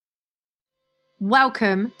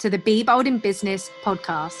Welcome to the Be Bold in Business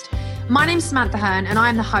podcast. My name's Samantha Hearn and I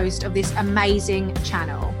am the host of this amazing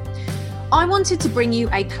channel. I wanted to bring you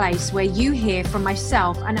a place where you hear from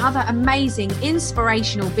myself and other amazing,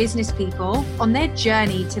 inspirational business people on their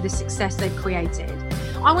journey to the success they've created.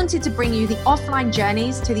 I wanted to bring you the offline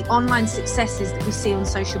journeys to the online successes that we see on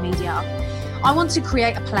social media. I want to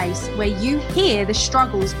create a place where you hear the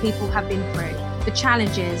struggles people have been through, the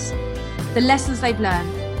challenges, the lessons they've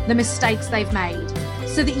learned, the mistakes they've made,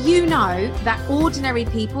 so that you know that ordinary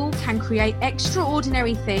people can create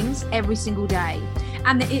extraordinary things every single day,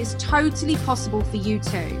 and that it's totally possible for you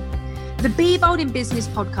too. The Be Bold in Business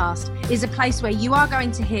podcast is a place where you are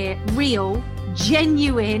going to hear real,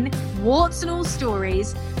 genuine, warts and all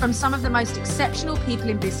stories from some of the most exceptional people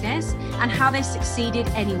in business and how they succeeded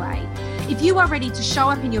anyway. If you are ready to show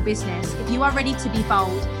up in your business, if you are ready to be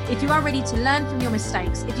bold, if you are ready to learn from your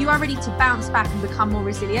mistakes, if you are ready to bounce back and become more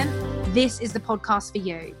resilient, this is the podcast for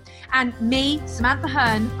you. And me, Samantha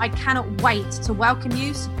Hearn, I cannot wait to welcome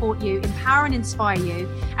you, support you, empower and inspire you,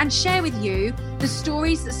 and share with you the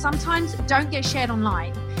stories that sometimes don't get shared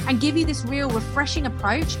online, and give you this real refreshing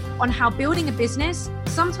approach on how building a business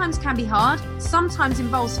sometimes can be hard, sometimes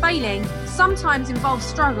involves failing, sometimes involves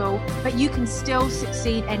struggle, but you can still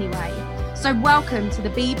succeed anyway. So welcome to the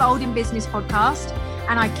Be Bold in Business podcast,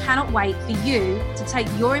 and I cannot wait for you to take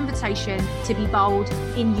your invitation to be bold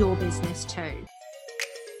in your business too.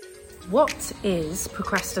 What is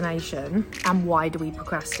procrastination and why do we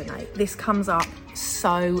procrastinate? This comes up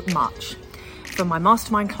so much from my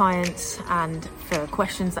mastermind clients and for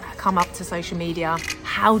questions that come up to social media.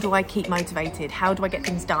 How do I keep motivated? How do I get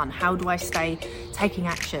things done? How do I stay taking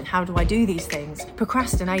action? How do I do these things?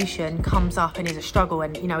 Procrastination comes up and is a struggle.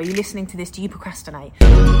 And, are you listening to this? Do you procrastinate?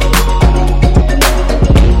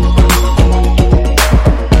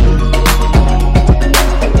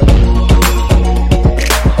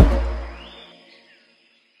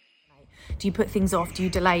 Do you put things off? Do you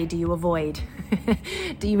delay? Do you avoid?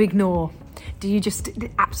 Do you ignore? Do you just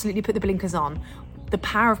absolutely put the blinkers on? The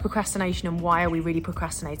power of procrastination and why are we really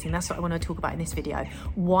procrastinating? That's what I want to talk about in this video.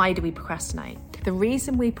 Why do we procrastinate? The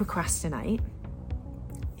reason we procrastinate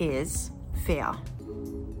is fear.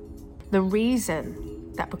 The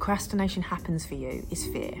reason that procrastination happens for you is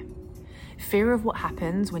fear. Fear of what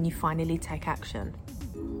happens when you finally take action.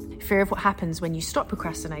 Fear of what happens when you stop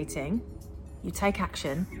procrastinating, you take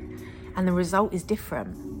action, and the result is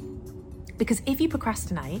different. Because if you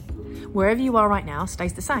procrastinate, wherever you are right now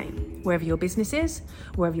stays the same. Wherever your business is,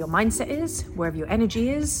 wherever your mindset is, wherever your energy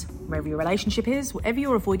is, wherever your relationship is, whatever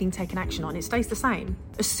you're avoiding taking action on, it stays the same.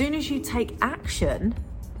 As soon as you take action,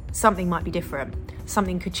 something might be different.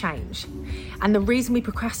 Something could change. And the reason we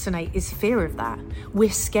procrastinate is fear of that. We're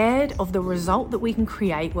scared of the result that we can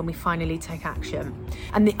create when we finally take action.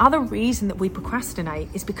 And the other reason that we procrastinate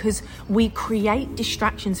is because we create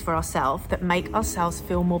distractions for ourselves that make ourselves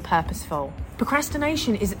feel more purposeful.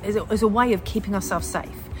 Procrastination is a way of keeping ourselves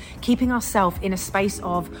safe, keeping ourselves in a space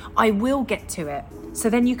of, I will get to it. So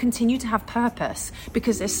then you continue to have purpose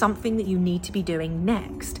because there's something that you need to be doing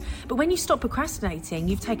next. But when you stop procrastinating,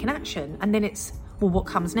 you've taken action, and then it's, well, what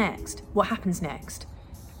comes next? What happens next?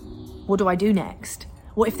 What do I do next?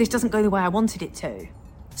 What if this doesn't go the way I wanted it to?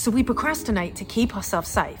 So we procrastinate to keep ourselves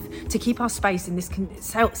safe, to keep our space in this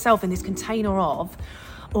self in this container of,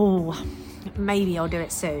 oh, maybe I'll do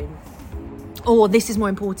it soon. Or this is more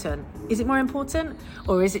important. Is it more important,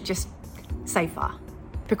 or is it just safer?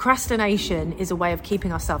 Procrastination is a way of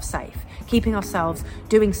keeping ourselves safe, keeping ourselves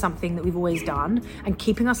doing something that we've always done, and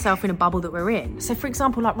keeping ourselves in a bubble that we're in. So for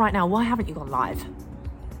example, like right now, why haven't you gone live?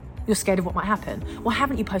 You're scared of what might happen. Why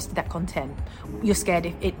haven't you posted that content? You're scared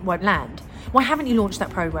if it won't land. Why haven't you launched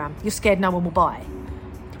that program? You're scared no one will buy.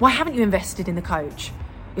 Why haven't you invested in the coach?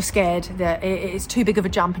 You're scared that it's too big of a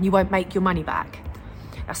jump and you won't make your money back.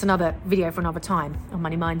 That's another video for another time on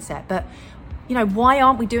money mindset. But why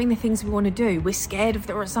aren't we doing the things we want to do? We're scared of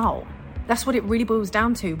the result. That's what it really boils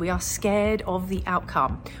down to. We are scared of the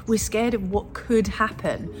outcome. We're scared of what could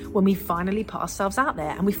happen when we finally put ourselves out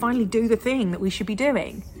there and we finally do the thing that we should be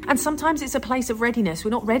doing. And sometimes it's a place of readiness.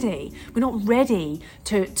 We're not ready. We're not ready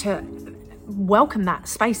to welcome that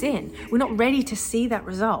space in. We're not ready to see that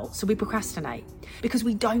result. So we procrastinate because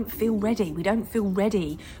we don't feel ready. We don't feel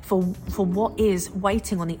ready for what is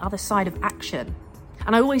waiting on the other side of action.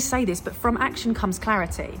 And I always say this, but from action comes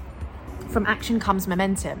clarity. From action comes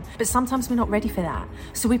momentum. But sometimes we're not ready for that.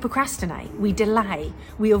 So we procrastinate, we delay,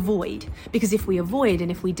 we avoid. Because if we avoid and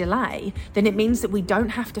if we delay, then it means that we don't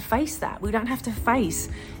have to face that. We don't have to face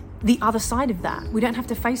the other side of that. We don't have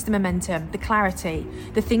to face the momentum, the clarity,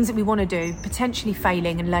 the things that we want to do, potentially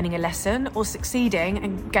failing and learning a lesson, or succeeding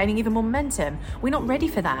and gaining even more momentum. We're not ready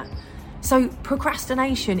for that. So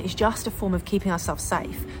procrastination is just a form of keeping ourselves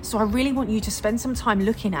safe. So I really want you to spend some time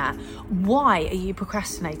looking at, why are you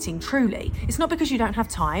procrastinating truly? It's not because you don't have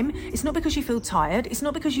time. It's not because you feel tired. It's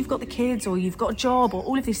not because you've got the kids or you've got a job or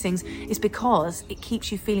all of these things. It's because it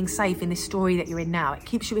keeps you feeling safe in this story that you're in now. It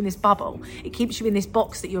keeps you in this bubble. It keeps you in this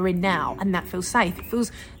box that you're in now, and that feels safe. It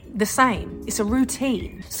feels the same. It's a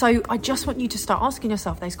routine. So I just want you to start asking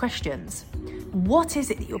yourself those questions. What is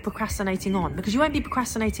it that you're procrastinating on? Because you won't be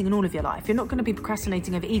procrastinating in all of your life. You're not going to be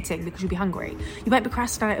procrastinating over eating because you'll be hungry. You won't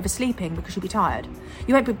procrastinate over sleeping because you'll be tired.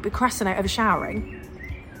 You won't procrastinate over showering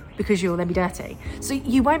because you'll then be dirty. So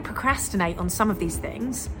you won't procrastinate on some of these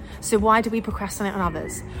things. So why do we procrastinate on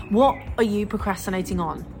others? What are you procrastinating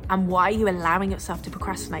on? And why are you allowing yourself to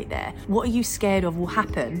procrastinate there? What are you scared of will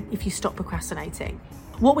happen if you stop procrastinating?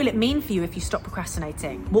 What will it mean for you if you stop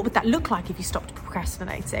procrastinating? What would that look like if you stopped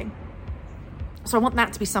procrastinating? So I want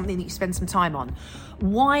that to be something that you spend some time on.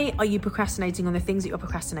 Why are you procrastinating on the things that you're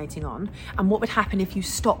procrastinating on? And what would happen if you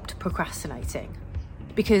stopped procrastinating?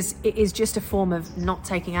 Because it is just a form of not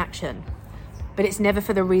taking action, but it's never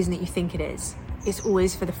for the reason that you think it is. It's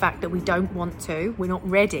always for the fact that we don't want to, we're not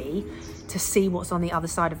ready to see what's on the other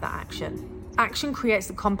side of that action. Action creates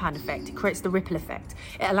the compound effect, it creates the ripple effect.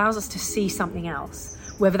 It allows us to see something else,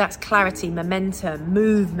 whether that's clarity, momentum,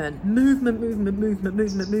 movement.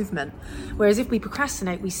 Whereas if we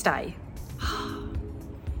procrastinate, we stay.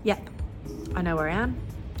 Yep, I know where I am.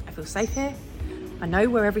 I feel safe here. I know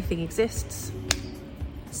where everything exists.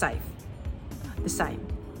 Safe. The same.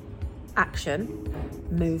 Action,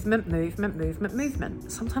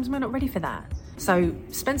 movement. Sometimes we're not ready for that. So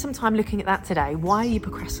spend some time looking at that today. Why are you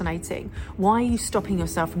procrastinating? Why are you stopping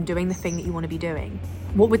yourself from doing the thing that you want to be doing?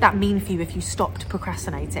 What would that mean for you if you stopped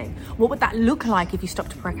procrastinating? What would that look like if you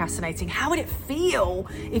stopped procrastinating? How would it feel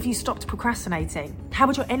if you stopped procrastinating? How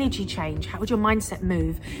would your energy change? How would your mindset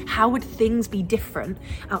move? How would things be different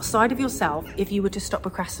outside of yourself if you were to stop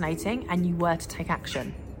procrastinating and you were to take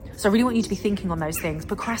action? So I really want you to be thinking on those things.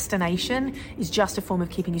 Procrastination is just a form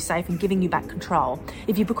of keeping you safe and giving you back control.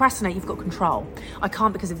 If you procrastinate, you've got control. I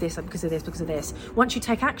can't because of this, because of this, because of this. Once you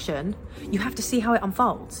take action, you have to see how it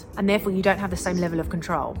unfolds. And therefore you don't have the same level of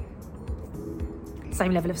control,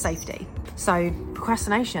 same level of safety. So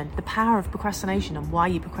procrastination, the power of procrastination and why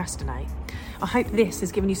you procrastinate. I hope this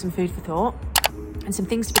has given you some food for thought and some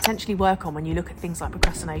things to potentially work on when you look at things like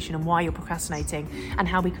procrastination and why you're procrastinating, and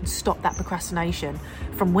how we can stop that procrastination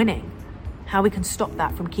from winning, how we can stop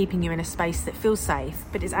that from keeping you in a space that feels safe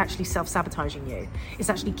but is actually self-sabotaging you.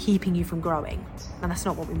 It's actually keeping you from growing, and that's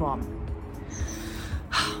not what we want.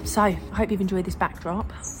 So I hope you've enjoyed this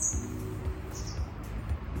backdrop,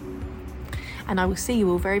 and I will see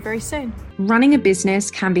you all very, very soon. Running a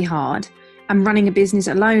business can be hard, and running a business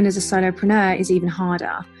alone as a solopreneur is even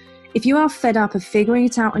harder. If you are fed up of figuring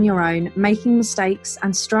it out on your own, making mistakes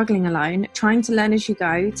and struggling alone, trying to learn as you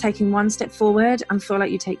go, taking one step forward and feel like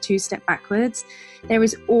you take 2 steps backwards, there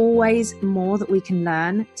is always more that we can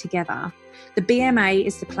learn together. The BMA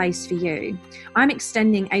is the place for you. I'm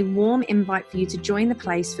extending a warm invite for you to join the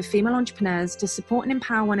place for female entrepreneurs to support and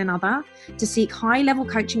empower one another, to seek high-level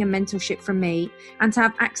coaching and mentorship from me, and to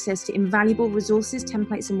have access to invaluable resources,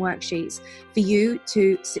 templates, and worksheets for you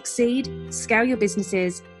to succeed, scale your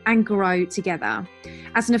businesses, and grow together.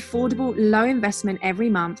 As an affordable, low investment every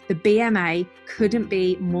month, the BMA couldn't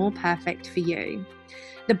be more perfect for you.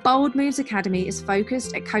 The Bold Moves Academy is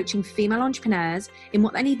focused at coaching female entrepreneurs in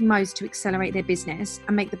what they need most to accelerate their business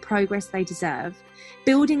and make the progress they deserve.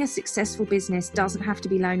 Building a successful business doesn't have to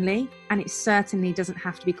be lonely, and it certainly doesn't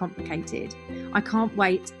have to be complicated. I can't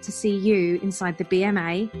wait to see you inside the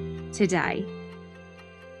BMA today.